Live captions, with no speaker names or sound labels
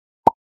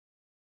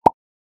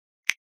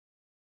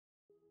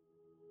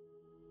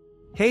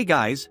Hey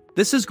guys,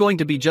 this is going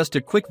to be just a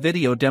quick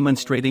video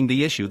demonstrating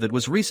the issue that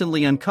was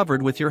recently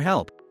uncovered with your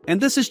help. And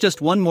this is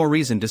just one more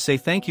reason to say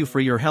thank you for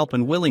your help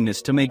and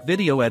willingness to make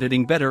video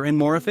editing better and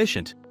more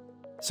efficient.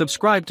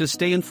 Subscribe to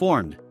stay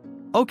informed.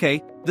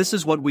 Okay, this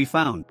is what we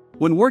found.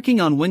 When working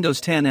on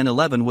Windows 10 and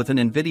 11 with an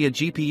NVIDIA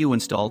GPU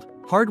installed,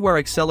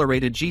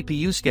 hardware-accelerated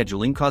GPU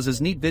scheduling causes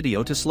Neat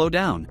Video to slow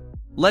down.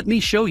 Let me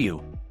show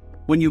you.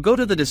 When you go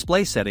to the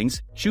display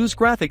settings, choose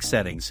Graphics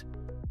Settings.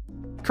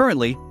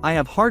 Currently, I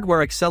have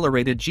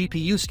hardware-accelerated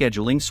GPU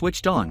scheduling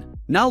switched on.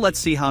 Now let's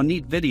see how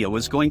Neat Video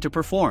is going to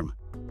perform.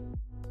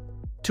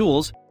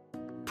 Tools,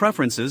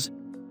 Preferences,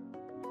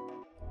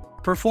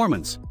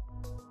 Performance.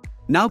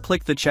 Now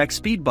click the Check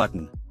Speed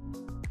button.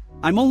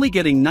 I'm only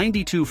getting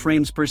 92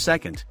 frames per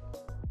second.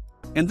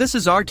 And this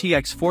is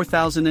RTX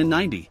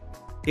 4090.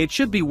 It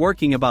should be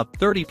working about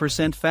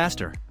 30%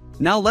 faster.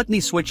 Now let me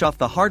switch off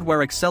the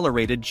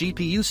hardware-accelerated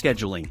GPU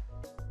scheduling.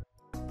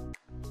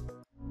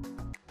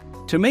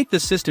 To make the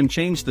system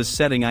change this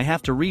setting, I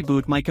have to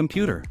reboot my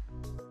computer.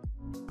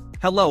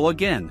 Hello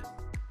again.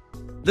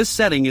 This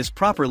setting is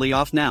properly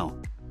off now.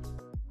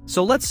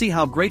 So let's see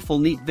how grateful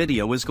Neat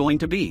Video is going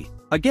to be.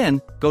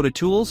 Again, go to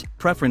Tools,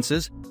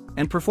 Preferences,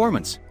 and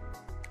Performance.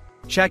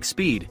 Check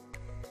Speed.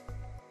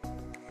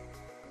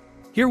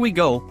 Here we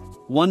go,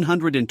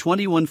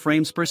 121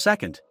 frames per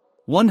second.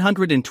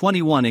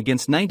 121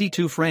 against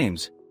 92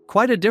 frames.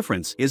 Quite a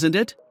difference, isn't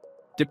it?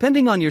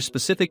 Depending on your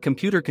specific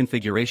computer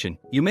configuration,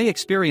 you may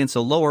experience a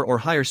lower or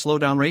higher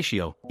slowdown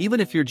ratio, even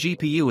if your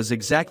GPU is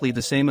exactly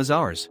the same as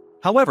ours.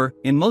 However,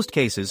 in most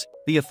cases,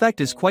 the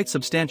effect is quite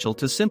substantial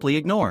to simply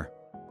ignore.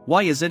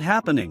 Why is it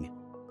happening?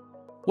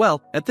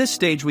 Well, at this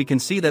stage we can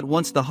see that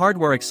once the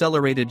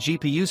hardware-accelerated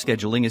GPU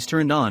scheduling is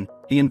turned on,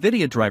 the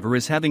NVIDIA driver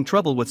is having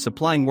trouble with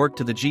supplying work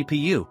to the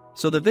GPU,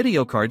 so the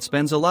video card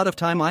spends a lot of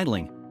time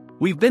idling.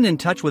 We've been in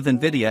touch with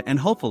NVIDIA and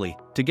hopefully,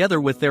 together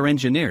with their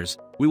engineers,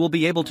 we will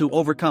be able to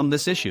overcome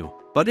this issue.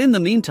 But in the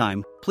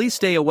meantime, please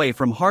stay away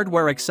from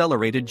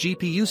hardware-accelerated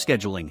GPU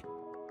scheduling.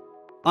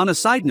 On a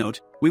side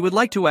note, we would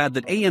like to add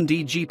that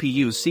AMD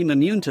GPUs seem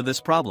immune to this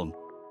problem.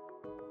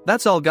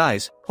 That's all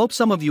guys, hope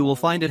some of you will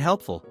find it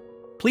helpful.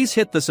 Please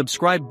hit the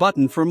subscribe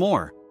button for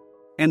more.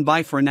 And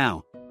bye for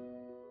now.